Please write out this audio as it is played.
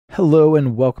Hello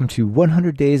and welcome to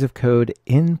 100 Days of Code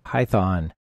in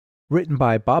Python, written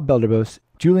by Bob Belderbos,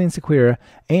 Julian Sequeira,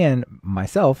 and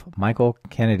myself, Michael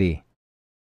Kennedy.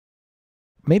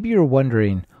 Maybe you're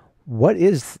wondering, what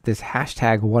is this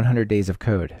hashtag 100 Days of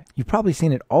Code? You've probably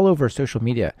seen it all over social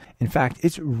media. In fact,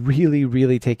 it's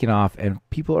really taken off, and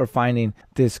people are finding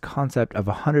this concept of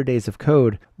 100 days of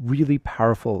code really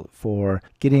powerful for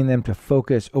getting them to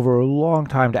focus over a long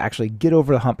time to actually get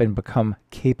over the hump and become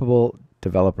capable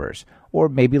developers, or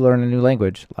maybe learn a new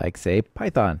language like, say,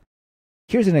 Python.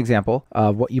 Here's an example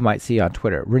of what you might see on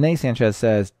Twitter. Renee Sanchez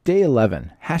says, Day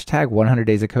 11, hashtag 100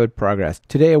 days of code progress.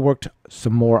 Today I worked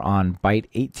some more on byte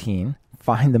 18.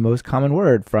 Find the most common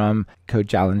word from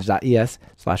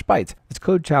codechallenge.es/bytes. This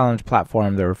code challenge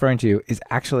platform they're referring to is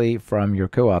actually from your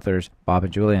co-authors, Bob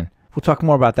and Julian. We'll talk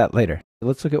more about that later.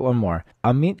 Let's look at one more.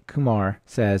 Amit Kumar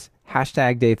says,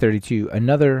 hashtag day 32,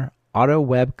 another Auto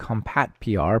Web Compat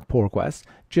PR pull request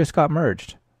just got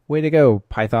merged. Way to go,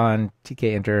 Python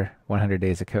TK Enter 100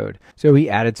 days of code. So he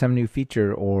added some new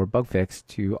feature or bug fix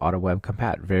to Auto Web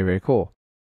Compat. Very cool.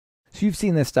 So you've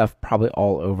seen this stuff probably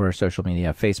all over social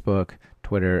media, Facebook,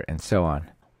 Twitter, and so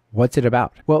on. What's it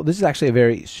about? Well, this is actually a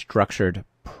very structured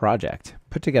project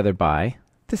put together by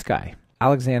this guy,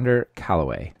 Alexander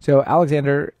Callaway. So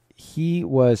Alexander, he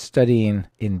was studying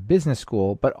in business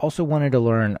school, but also wanted to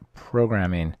learn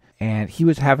programming. And he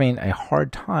was having a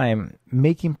hard time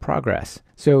making progress.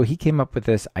 So he came up with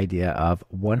this idea of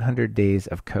 100 days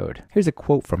of code. Here's a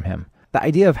quote from him. The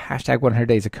idea of hashtag 100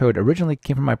 days of code originally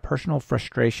came from my personal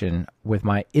frustration with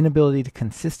my inability to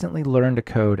consistently learn to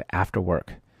code after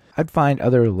work. I'd find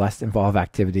other less involved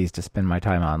activities to spend my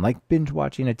time on, like binge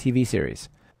watching a TV series.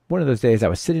 One of those days I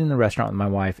was sitting in the restaurant with my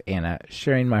wife, Anna,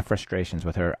 sharing my frustrations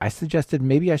with her. I suggested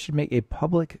maybe I should make a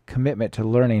public commitment to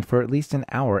learning for at least an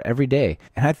hour every day,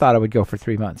 and I thought I would go for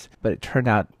 3 months, but it turned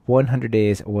out 100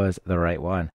 days was the right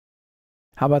one.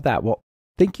 How about that? Well,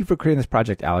 thank you for creating this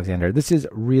project, Alexander. This is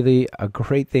really a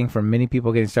great thing for many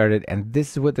people getting started, and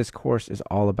this is what this course is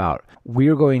all about.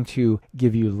 We're going to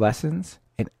give you lessons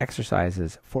and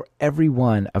exercises for every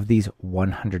one of these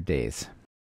 100 days.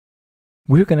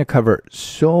 We're going to cover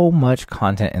so much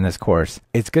content in this course.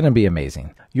 It's going to be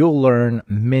amazing. You'll learn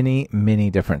many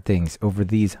different things over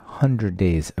these 100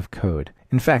 days of code.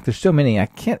 In fact, there's so many, I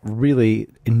can't really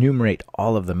enumerate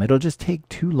all of them. It'll just take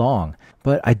too long.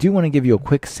 But I do want to give you a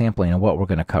quick sampling of what we're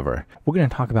going to cover. We're going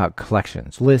to talk about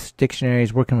collections, lists,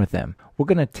 dictionaries, working with them. We're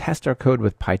going to test our code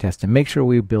with PyTest and make sure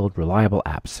we build reliable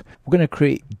apps. We're going to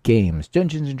create games,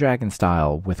 Dungeons and Dragons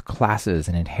style, with classes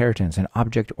and inheritance and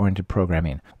object-oriented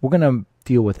programming. We're going to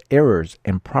deal with errors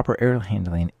and proper error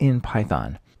handling in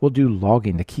Python. We'll do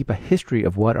logging to keep a history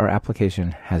of what our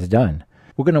application has done.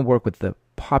 We're going to work with the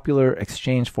popular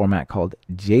exchange format called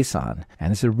JSON,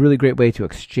 and it's a really great way to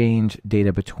exchange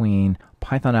data between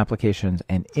Python applications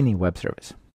and any web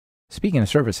service. Speaking of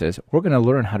services, we're going to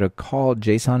learn how to call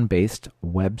JSON-based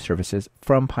web services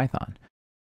from Python.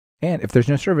 And if there's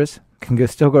no service, you can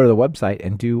still go to the website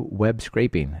and do web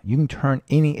scraping. You can turn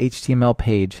any HTML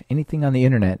page, anything on the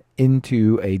internet,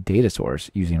 into a data source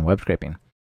using web scraping.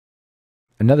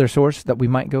 Another source that we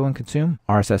might go and consume,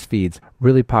 RSS feeds,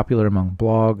 really popular among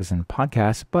blogs and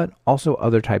podcasts, but also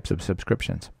other types of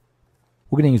subscriptions.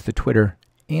 We're going to use the Twitter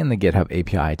and the GitHub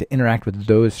API to interact with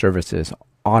those services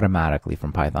automatically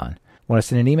from Python. Want to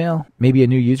send an email? Maybe a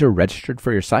new user registered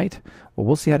for your site? Well,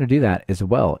 we'll see how to do that as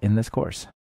well in this course.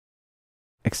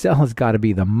 Excel has got to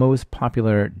be the most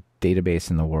popular database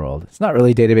in the world. It's not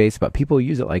really a database, but people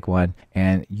use it like one,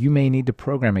 and you may need to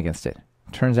program against it.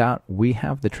 Turns out we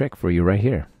have the trick for you right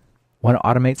here. Want to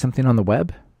automate something on the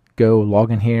web? Go log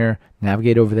in here,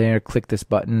 navigate over there, click this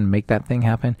button, make that thing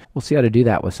happen. We'll see how to do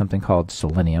that with something called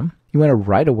Selenium. You want to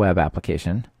write a web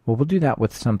application? Well, we'll do that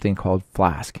with something called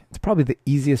Flask. It's probably the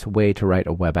easiest way to write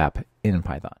a web app in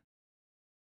Python.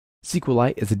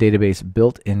 SQLite is a database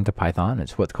built into Python.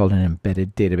 It's what's called an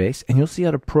embedded database, and you'll see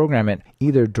how to program it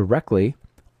either directly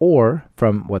or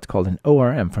from what's called an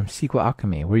ORM, from SQL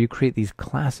Alchemy, where you create these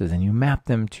classes and you map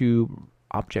them to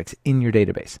objects in your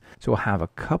database. So we'll have a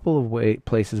couple of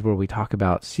places where we talk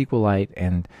about SQLite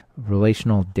and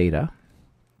relational data.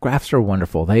 Graphs are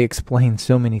wonderful. They explain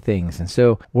so many things. And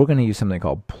so we're going to use something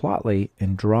called Plotly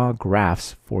and draw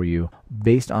graphs for you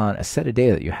based on a set of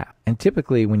data that you have. And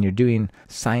typically when you're doing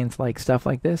science-like stuff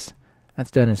like this, that's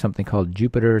done in something called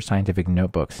Jupyter Scientific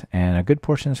Notebooks. And a good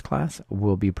portion of this class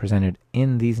will be presented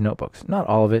in these notebooks. Not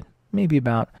all of it, maybe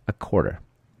about a quarter.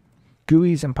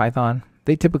 GUIs in Python,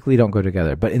 they typically don't go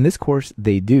together, but in this course,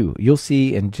 they do. You'll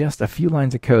see in just a few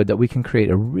lines of code that we can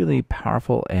create a really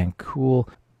powerful and cool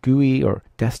GUI or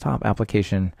desktop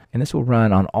application, and this will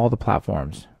run on all the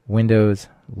platforms, Windows,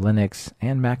 Linux,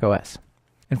 and Mac OS.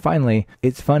 And finally,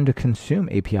 it's fun to consume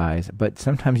APIs, but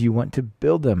sometimes you want to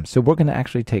build them. So we're going to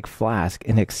actually take Flask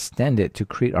and extend it to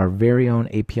create our very own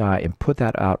API and put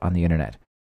that out on the internet.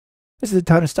 This is a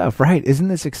ton of stuff, right? Isn't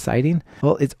this exciting?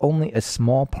 Well, it's only a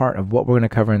small part of what we're going to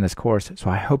cover in this course, so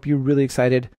I hope you're really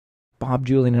excited. Bob,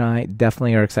 Julian, and I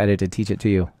definitely are excited to teach it to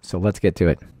you, so let's get to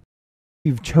it.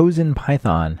 You've chosen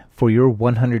Python for your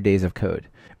 100 days of code.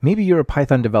 Maybe you're a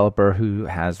Python developer who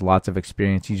has lots of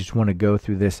experience. You just want to go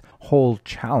through this whole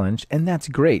challenge, and that's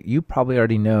great. You probably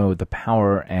already know the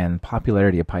power and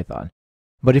popularity of Python.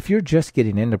 But if you're just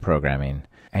getting into programming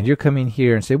and you're coming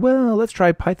here and say, well, let's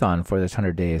try Python for this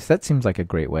 100 days, that seems like a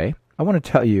great way. I want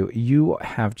to tell you, you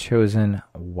have chosen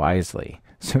wisely.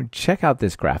 So check out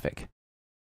this graphic.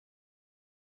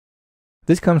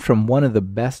 This comes from one of the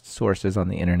best sources on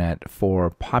the internet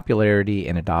for popularity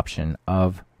and adoption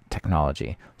of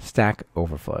technology, Stack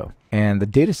Overflow. And the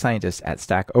data scientists at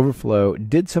Stack Overflow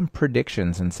did some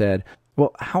predictions and said,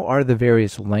 well, how are the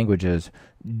various languages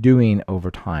doing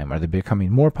over time? Are they becoming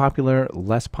more popular,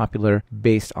 less popular,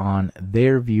 based on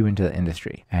their view into the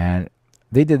industry? And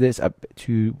they did this up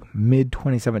to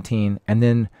mid-2017, and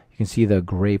then you can see the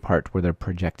gray part where they're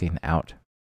projecting out.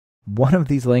 One of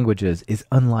these languages is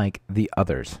unlike the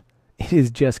others. It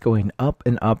is just going up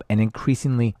and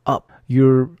increasingly up.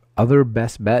 Your other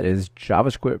best bet is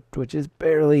JavaScript, which is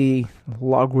barely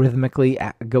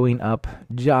logarithmically going up.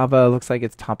 Java looks like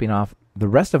it's topping off. The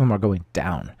rest of them are going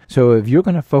down. So if you're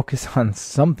going to focus on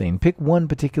something, pick one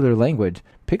particular language,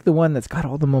 pick the one that's got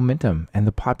all the momentum and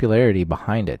the popularity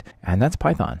behind it, and that's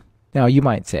Python. Now, you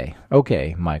might say,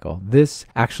 okay, Michael, this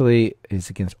actually is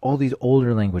against all these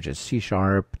older languages, C#,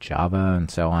 Java,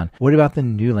 and so on. What about the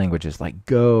new languages like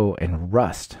Go and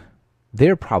Rust?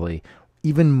 They're probably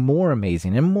even more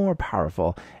amazing and more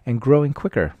powerful and growing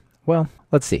quicker. Well,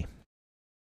 let's see.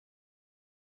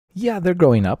 Yeah, they're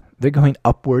going up. They're going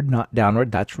upward, not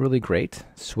downward. That's really great.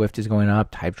 Swift is going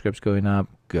up, TypeScript's going up,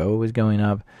 Go is going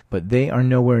up, but they are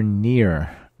nowhere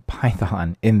near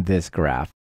Python in this graph.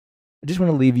 I just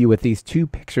want to leave you with these two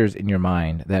pictures in your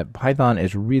mind that Python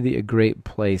is really a great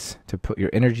place to put your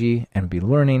energy and be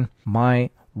learning. My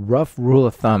rough rule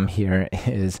of thumb here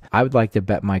is I would like to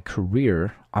bet my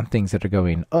career on things that are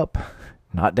going up,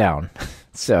 not down.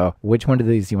 So which one of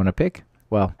these do you want to pick?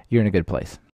 Well, you're in a good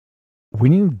place.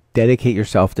 When you dedicate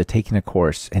yourself to taking a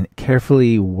course and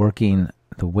carefully working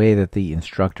the way that the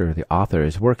instructor, the author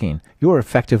is working, you're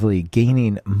effectively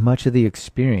gaining much of the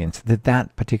experience that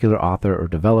that particular author or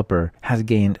developer has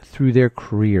gained through their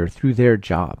career, through their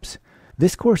jobs.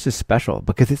 This course is special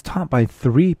because it's taught by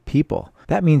 3 people.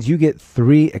 That means you get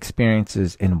 3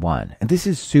 experiences in one, and this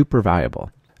is super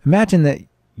valuable. Imagine that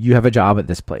you have a job at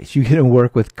this place. You get to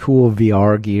work with cool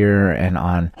VR gear and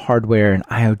on hardware and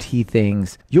IoT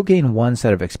things. You'll gain one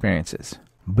set of experiences.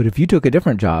 But if you took a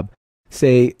different job,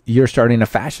 say you're starting a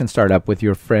fashion startup with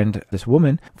your friend, this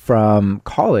woman from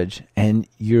college, and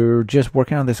you're just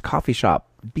working on this coffee shop,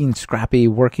 being scrappy,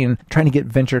 working, trying to get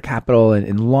venture capital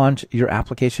and launch your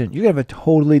application, you have a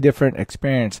totally different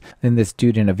experience than this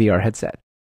dude in a VR headset.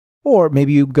 Or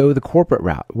maybe you go the corporate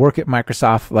route, work at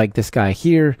Microsoft like this guy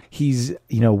here. He's,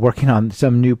 working on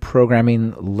some new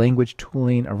programming language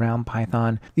tooling around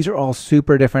Python. These are all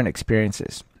super different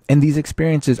experiences. And these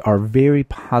experiences are very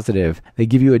positive. They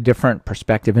give you a different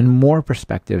perspective and more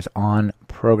perspectives on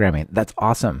programming. That's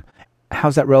awesome.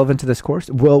 How's that relevant to this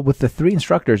course? Well, with the 3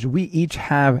 instructors, we each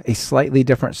have a slightly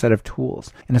different set of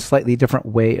tools and a slightly different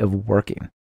way of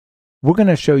working. We're going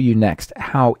to show you next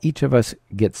how each of us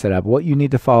gets set up, what you need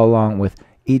to follow along with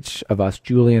each of us,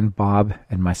 Julian, Bob,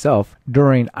 and myself,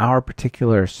 during our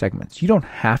particular segments. You don't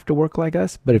have to work like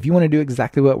us, but if you want to do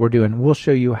exactly what we're doing, we'll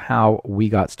show you how we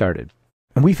got started.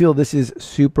 And we feel this is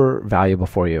super valuable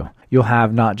for you. You'll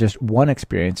have not just one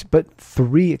experience, but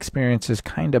 3 experiences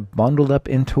kind of bundled up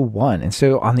into one. And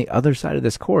so on the other side of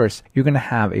this course, you're going to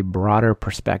have a broader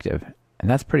perspective. And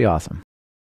that's pretty awesome.